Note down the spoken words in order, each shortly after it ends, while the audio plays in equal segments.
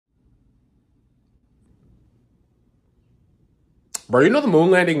Bro, you know the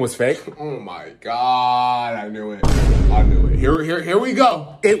moon landing was fake? Oh my God, I knew it. I knew it. Here we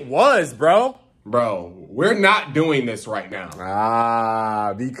go. It was, bro. Bro, we're not doing this right now.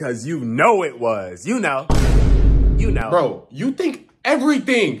 Ah, because you know it was. You know. Bro, you think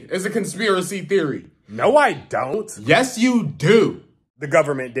everything is a conspiracy theory. No, I don't. Yes, you do. The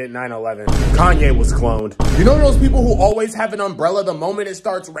government did 9/11. Kanye was cloned. You know those people who always have an umbrella the moment it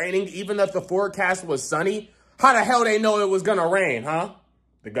starts raining, even if the forecast was sunny? How the hell they know it was gonna rain, huh?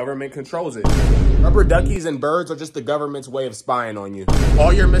 The government controls it. Rubber duckies and birds are just the government's way of spying on you.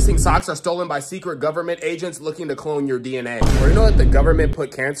 All your missing socks are stolen by secret government agents looking to clone your DNA. Or you know that the government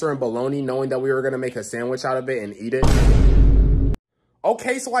put cancer in bologna knowing that we were gonna make a sandwich out of it and eat it?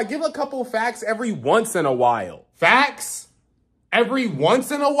 Okay, so I give a couple facts every once in a while. Facts? Every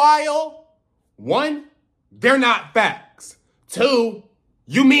once in a while? One, they're not facts. Two,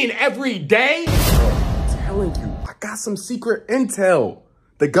 you mean every day? I'm telling you, I got some secret intel.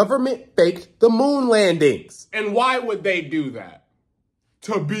 The government faked the moon landings. And why would they do that?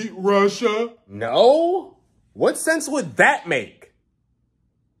 To beat Russia? No? What sense would that make?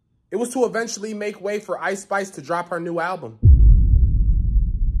 It was to eventually make way for Ice Spice to drop her new album.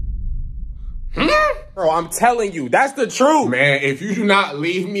 Bro, I'm telling you, that's the truth. Man, if you do not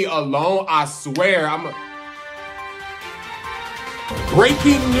leave me alone, I swear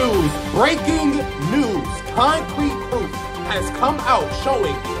Breaking news, concrete proof has come out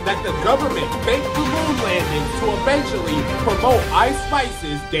showing that the government faked the moon landings to eventually promote Ice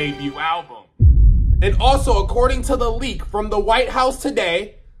Spice's debut album. And also, according to the leak from the White House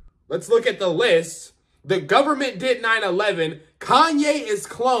today, let's look at the list. The government did 9/11, Kanye is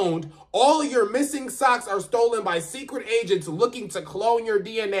cloned, all of your missing socks are stolen by secret agents looking to clone your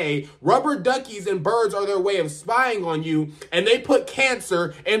DNA, rubber duckies and birds are their way of spying on you, and they put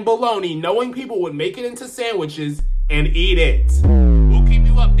cancer in bologna knowing people would make it into sandwiches and eat it. We'll keep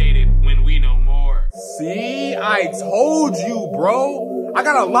you updated when we know more. See, I told you, bro. I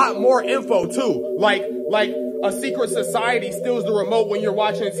got a lot more info too. Like a secret society steals the remote when you're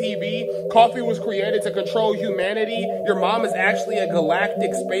watching TV. Coffee was created to control humanity. Your mom is actually a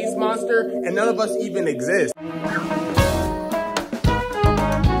galactic space monster, and none of us even exist.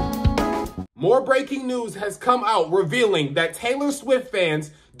 More breaking news has come out revealing that Taylor Swift fans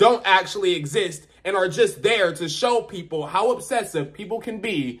don't actually exist and are just there to show people how obsessive people can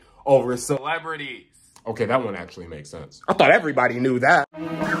be over celebrities. Okay, that one actually makes sense. I thought everybody knew that.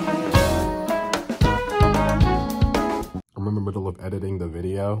 I'm in the middle of editing the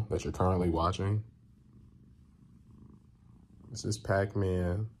video that you're currently watching. This is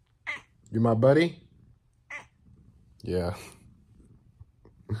Pac-Man. You my buddy? Yeah.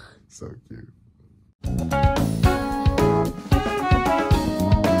 So cute.